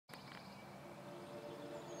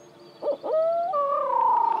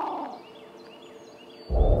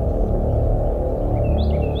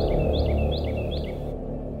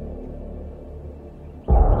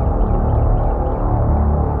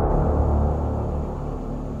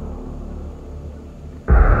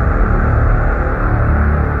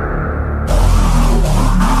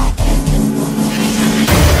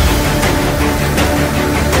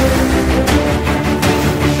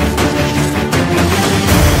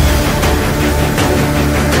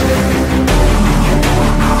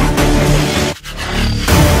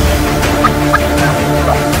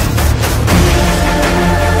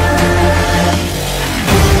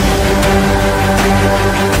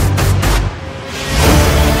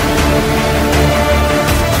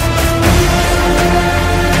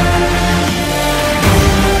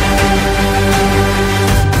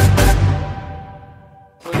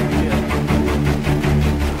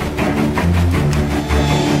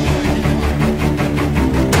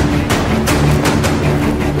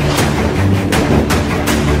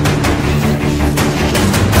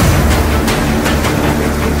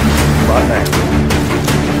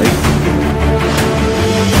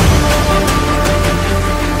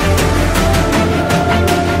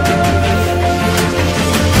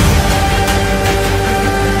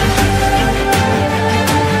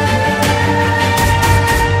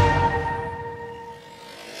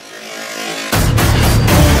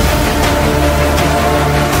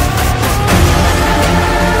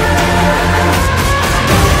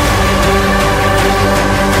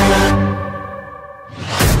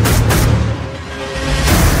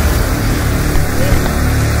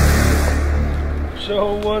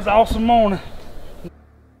Sure was awesome morning.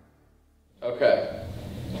 Okay,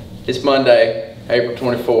 it's Monday, April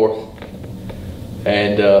 24th,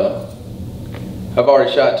 and I've already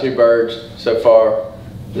shot 2 birds so far.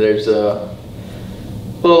 There's a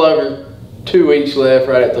little over 2 weeks left,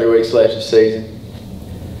 right at 3 weeks left of season.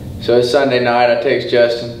 So it's Sunday night. I text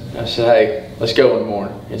Justin. I said, hey, let's go in the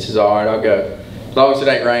morning. He says, all right, I'll go, as long as it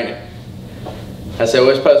ain't raining. I said,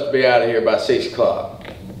 we're supposed to be out of here by 6 o'clock,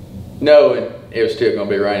 knowing it was still going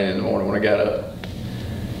to be raining in the morning when I got up.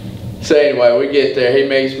 So anyway, we get there. He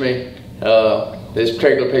meets me. This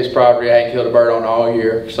particular piece of property I ain't killed a bird on all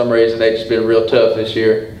year. For some reason, they've just been real tough this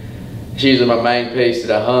year. It's usually my main piece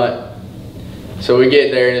that I hunt. So we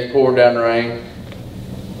get there and it's pouring down the rain.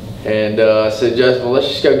 And I said, Justin, well, let's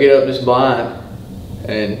just go get up this blind.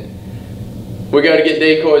 And we go to get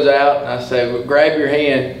decoys out. And I said, well, grab your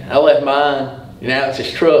hand. I left mine in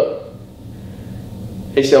Alex's truck.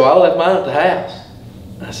 He said, well, I left mine at the house.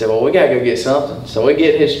 I said, well, we gotta go get something. So we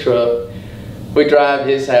get his truck, we drive to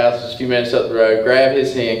his house just a few minutes up the road, grab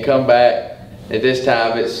his hand, come back. At this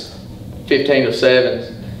time it's 15 to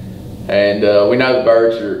 7, and we know the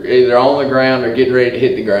birds are either on the ground or getting ready to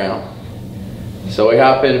hit the ground. So we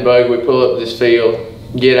hop in the buggy, we pull up this field,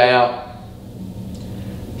 get out,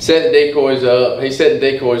 set the decoys up. He set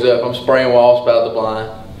the decoys up, I'm spraying wasps out of the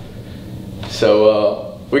blind. So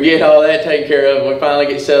we get all that taken care of. We finally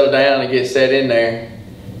get settled down and get set in there.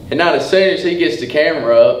 And not as soon as he gets the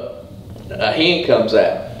camera up, a hen comes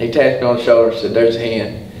out. He tapped me on the shoulder and said, there's a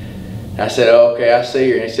hen. I said, oh, okay, I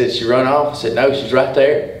see her. And he said, she run off? I said, no, she's right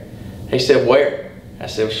there. He said, where? I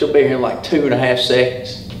said, well, she'll be here in like 2.5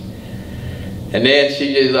 seconds. And then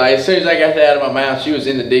she just, like, as soon as I got that out of my mouth, she was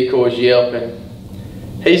in the decoys yelping.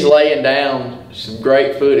 He's laying down some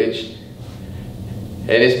great footage. And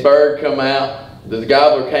this bird come out. The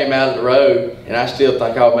gobbler came out of the road, and I still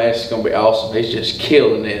think, oh man, this is going to be awesome. He's just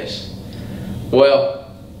killing this.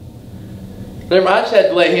 Well, I just had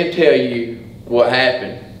to let him tell you what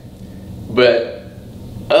happened. But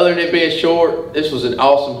other than it being short, this was an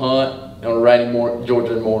awesome hunt on a rainy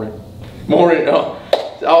Georgia morning.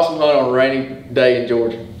 It's an awesome hunt on a rainy day in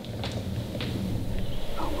Georgia.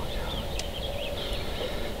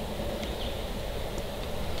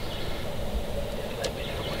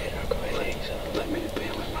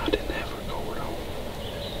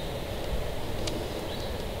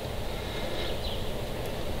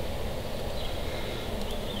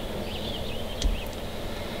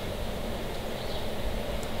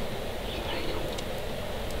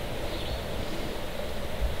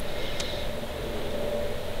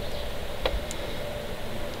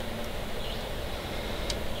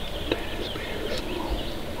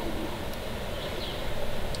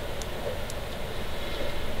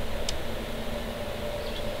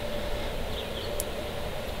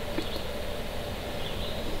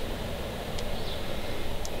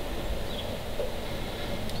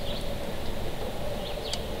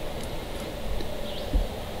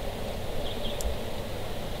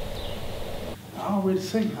 I already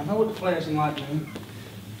see. I know what the flashing light means.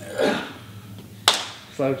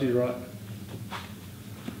 Slow to the right.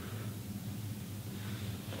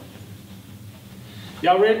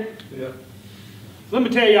 Y'all ready? Yeah. Let me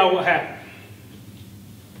tell y'all what happened.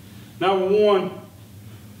 Number one,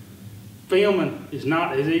 filming is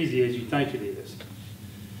not as easy as you think it is.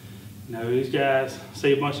 You know, these guys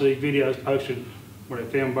see a bunch of these videos posted where they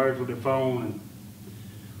film birds with their phone and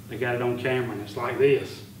they got it on camera and it's like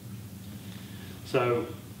this. So,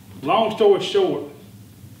 long story short,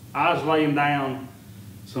 I was laying down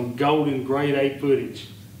some golden grade A footage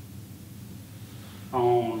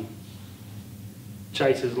on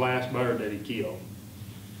Chase's last bird that he killed.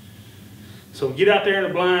 So we get out there in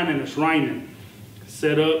the blind and it's raining.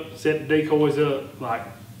 Set the decoys up like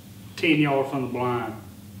 10 yards from the blind.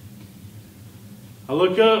 I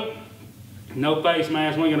look up, no face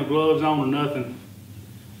mask, we ain't got no gloves on or nothing.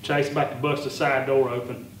 Chase about to bust the side door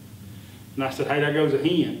open. And I said, hey, there goes a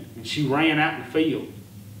hen. And she ran out in the field.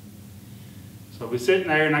 So we're sitting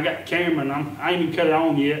there and I got the camera and I ain't even cut it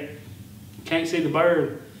on yet. Can't see the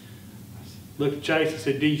bird. I looked at Chase and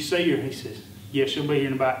said, do you see her? He says, yeah, she'll be here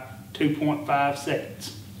in about 2.5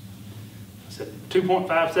 seconds. I said,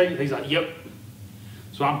 2.5 seconds? He's like, yep.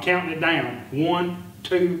 So I'm counting it down. 1,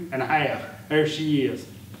 2.5. There she is.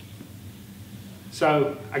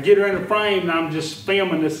 So I get her in the frame and I'm just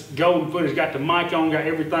filming this golden footage. Got the mic on, got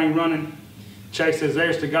everything running. Chase says,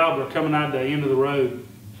 there's the gobbler coming out the end of the road.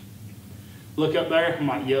 Look up there. I'm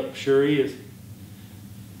like, yep, sure is.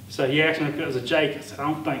 So he asked me if it was a Jake. I said, I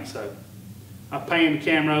don't think so. I pan the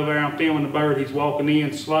camera over there. I'm filming the bird. He's walking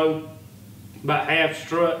in slow, about half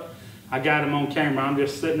strut. I got him on camera. I'm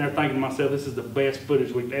just sitting there thinking to myself, this is the best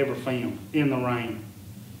footage we've ever filmed in the rain.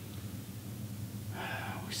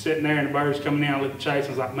 We're sitting there and the bird's coming in. I look at Chase. I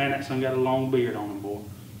was like, man, that son got a long beard on him, boy.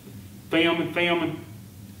 Filming.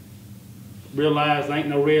 Realized there ain't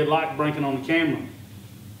no red light blinking on the camera.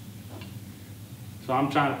 So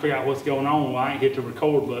I'm trying to figure out what's going on. Well, I ain't hit the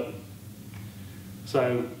record button.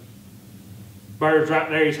 So, bird's right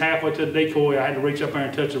there. He's halfway to the decoy. I had to reach up there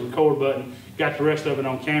and touch the record button. Got the rest of it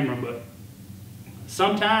on camera, but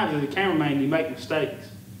sometimes as a cameraman you make mistakes.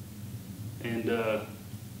 And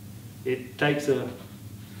it takes a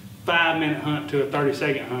 5-minute hunt to a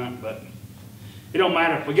 30-second hunt, but it don't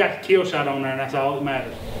matter. We got the kill shot on there and that's all that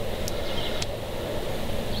matters.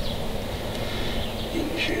 You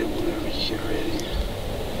can shoot whenever you get ready.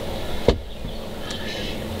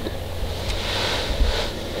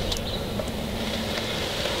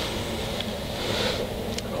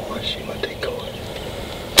 I want to see my decoy.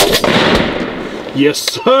 Yes,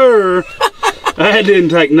 sir. That didn't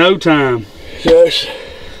take no time. Yes.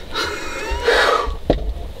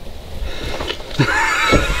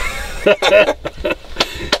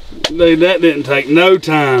 Dude, that didn't take no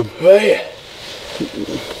time. Man.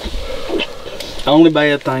 The only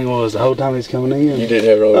bad thing was the whole time he's coming in. You didn't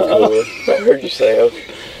have it on record. I heard you say, oh.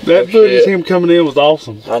 That footage, him coming in was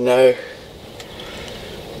awesome. I know.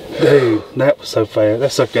 Dude, that was so fast.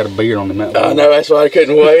 That sucker got a beard on him. That I know, that's why I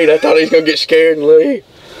couldn't wait. I thought he was going to get scared and leave.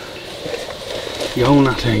 Go on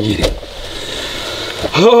out there and get him.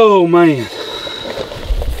 Oh, man.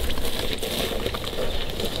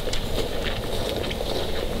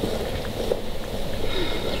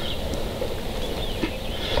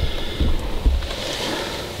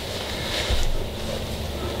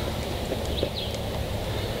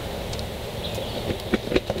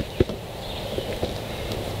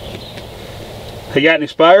 He got any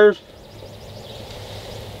spares?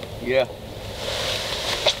 Yeah.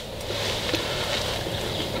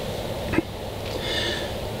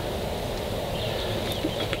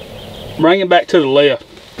 Bring him back to the left.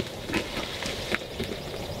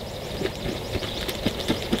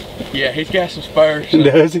 Yeah, he's got some spurs. So.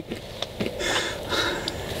 Does he?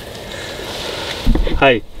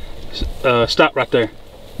 Hey, stop right there.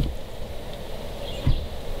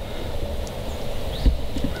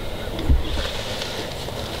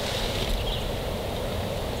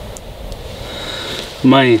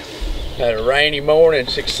 Man. Had a rainy morning,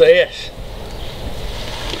 success.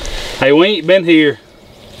 Hey, we ain't been here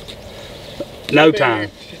no time.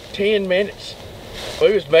 10 minutes.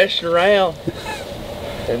 We was messing around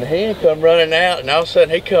and the hen come running out and all of a sudden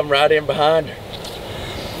he come right in behind her.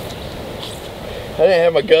 I didn't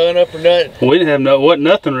have my gun up or nothing. We didn't have wasn't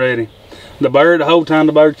nothing ready. The bird, the whole time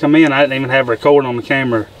the bird come in, I didn't even have a record on the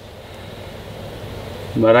camera.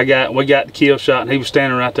 But we got the kill shot and he was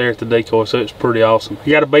standing right there at the decoy, so it's pretty awesome.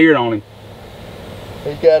 He got a beard on him.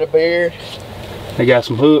 He's got a beard. He got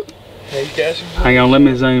some hook. He's got some hook. Hang on, let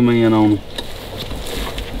me zoom in on him.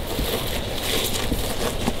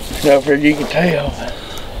 Now for you can tell.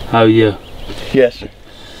 Oh yeah. Yes, sir.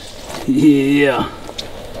 Yeah.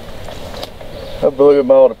 I blew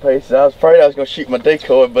him all to pieces. I was afraid I was going to shoot my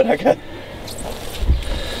decoy, but I got...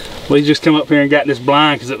 We just come up here and got this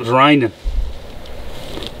blind because it was raining.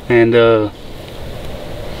 And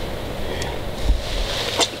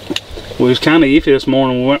we was kind of iffy this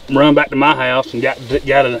morning. We run back to my house and got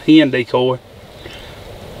a hen decoy.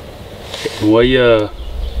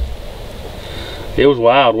 It was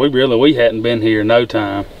wild. We hadn't been here no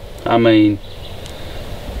time. I mean,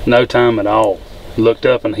 no time at all. Looked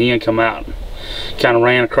up and the hen come out, kind of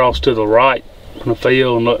ran across to the right in the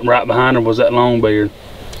field, and looked right behind her was that longbeard.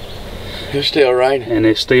 It's still raining. And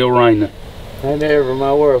it's still raining. I never in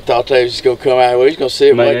my world thought they was just gonna come out. We was gonna see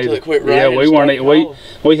it, wait till it quit raining. Yeah,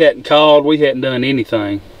 we hadn't called, we hadn't done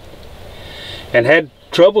anything. And had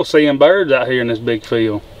trouble seeing birds out here in this big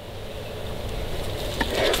field.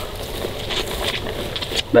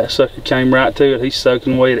 That sucker came right to it. He's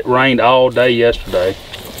soaking wet. It rained all day yesterday.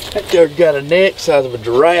 That dude got a neck size of a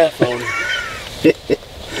giraffe on him.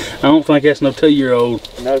 I don't think that's no 2-year-old.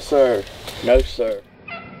 No sir. No sir.